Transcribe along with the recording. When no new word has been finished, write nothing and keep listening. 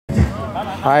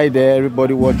Hi there,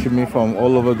 everybody watching me from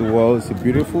all over the world. It's a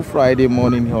beautiful Friday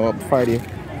morning or Friday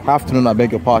afternoon. I beg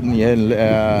your pardon. Here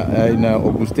in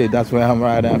Ogun State. That's where I'm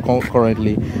right now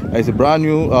currently. It's a brand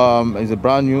new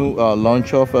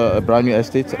launch of a brand new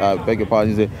estate. I beg your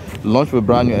pardon. It's a launch of a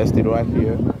brand new estate right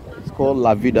here. It's called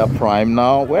Lavida Prime.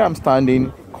 Now, where I'm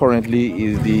standing currently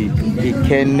is the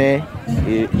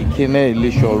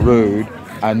Ikenne-Ilishan road.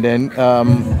 And then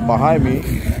behind me,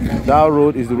 that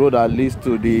road is the road that leads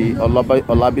to the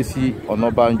Olabisi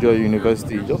Onabanjo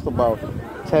University. Just about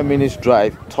 10 minutes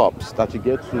drive tops that you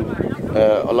get to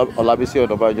Olabisi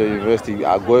Onabanjo University,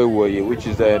 Agoiwoye, which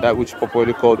is that which is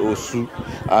popularly called Osu.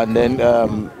 And then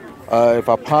if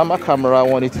I pan my camera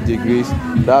 180 degrees,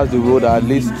 that's the road that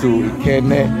leads to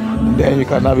Ikenne. Then you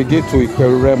can navigate to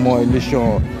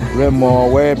Ikenne-Ilishan,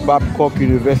 where Babcock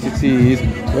University is,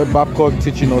 where Babcock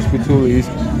Teaching Hospital is,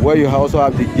 where you also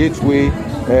have the Gateway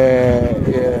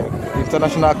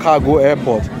International Cargo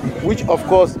Airport, which of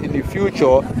course in the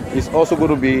future is also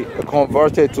going to be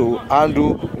converted to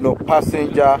handle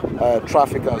passenger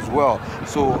traffic as well.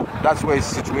 So that's where it's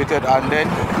situated. And then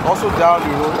also down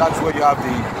the road, that's where you have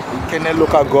the Ikenne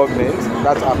local government.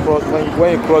 That's across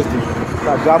when you cross the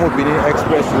Sagamu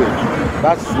Expressway.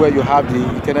 That's where you have the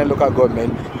Ikenne local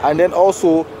government. And then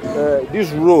also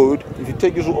this road, if you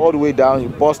take this road all the way down, you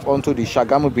bust onto the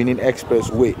Sagamu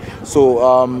Expressway. So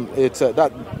it's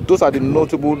those are the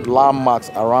notable landmarks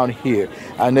around here.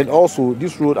 And then also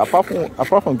this road, apart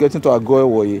from getting to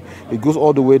Agoiwoye, it goes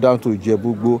all the way down to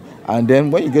Ijebugbo. And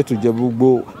then when you get to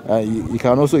Ijebugbo, you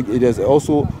can also, there's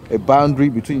also a boundary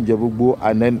between Ijebugbo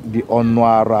and then the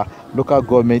Onwara local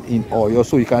government in Oyo.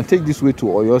 So you can take this way to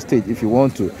Oyo State if you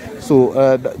want to. So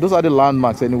those are the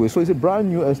landmarks anyway. So it's a brand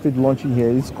new estate launching here.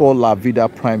 It's called Lavida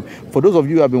Prime. For those of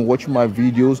you who have been watching my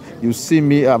videos, you see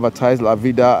me advertise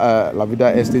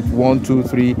Lavida Estate 1, 2,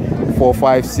 3, 4,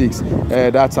 5, 6.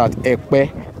 That's at Ekpe.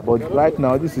 But right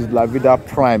now, this is Lavida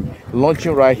Prime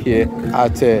launching right here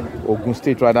at Ogun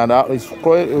State right now.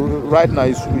 Right now,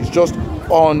 it's just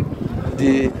on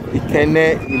the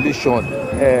Ikenne-Ilishan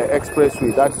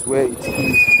Expressway. That's where it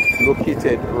is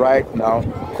located right now.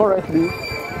 Currently,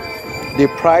 the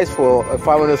price for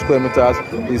 500 square meters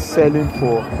is selling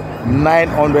for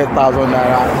 900,000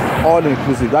 naira, all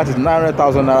inclusive. That is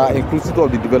 900,000 naira inclusive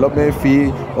of the development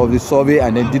fee of the survey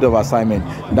and then deed of assignment.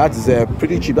 That is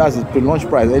pretty cheap. That's the pre-launch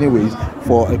price anyways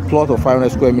for a plot of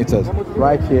 500 square meters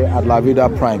right here at Lavida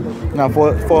Prime. Now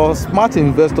for smart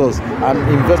investors and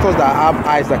investors that have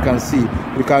eyes that can see,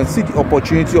 you can see the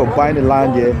opportunity of buying the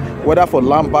land here, whether for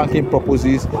land banking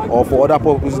purposes or for other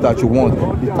purposes that you want.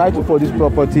 The title for this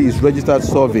property is registered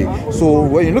survey. So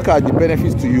when you look at the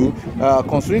benefits to you,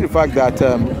 considering the fact that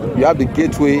you have the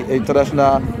Gateway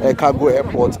International Cargo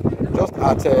Airport just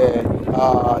at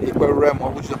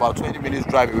Ikweremo, which is about 20 minutes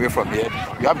drive away from here.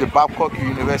 You have the Babcock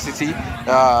University,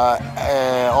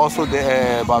 also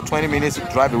about 20 minutes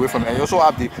drive away from here. You also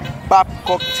have the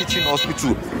Babcock Teaching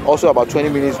Hospital, also about 20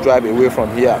 minutes drive away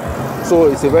from here. So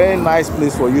it's a very nice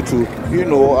place for you to,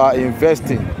 invest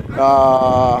in.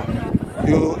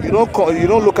 You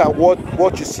don't look at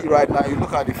what you see right now. You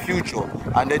look at the future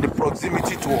and then the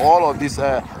proximity to all of these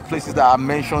places that I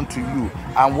mentioned to you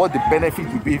and what the benefit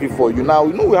will be for you. Now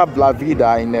we have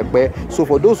Lavida in Ekpe. So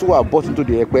for those who are bought into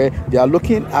the Ekpe, they are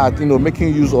looking at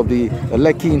making use of the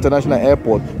Lekki International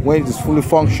Airport when it is fully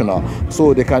functional.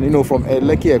 So they can from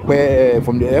Lekki Ekpe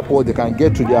from the airport they can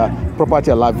get to their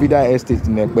property at Lavida Estate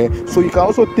in Ekpe. So you can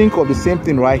also think of the same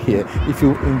thing right here. If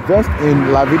you invest in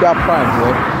Lavida Prime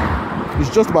here, it's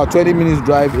just about 20 minutes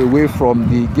drive away from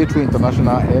the Gateway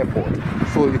International Airport.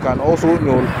 So you can also,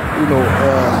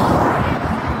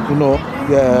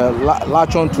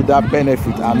 latch on to that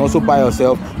benefit and also buy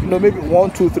yourself, maybe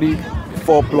 1, 2, 3,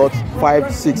 4 plots,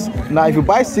 5, 6. Now, if you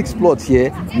buy 6 plots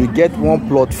here, you get 1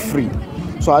 plot free.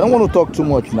 So I don't want to talk too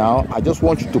much now. I just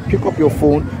want you to pick up your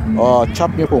phone or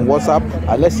chat me up on WhatsApp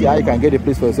and let's see how you can get a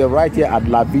place for yourself right here at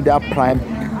Lavida Prime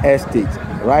Estate,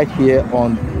 right here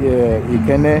on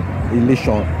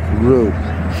Ikenne-Ilishan Road.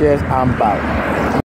 Cheers and bye.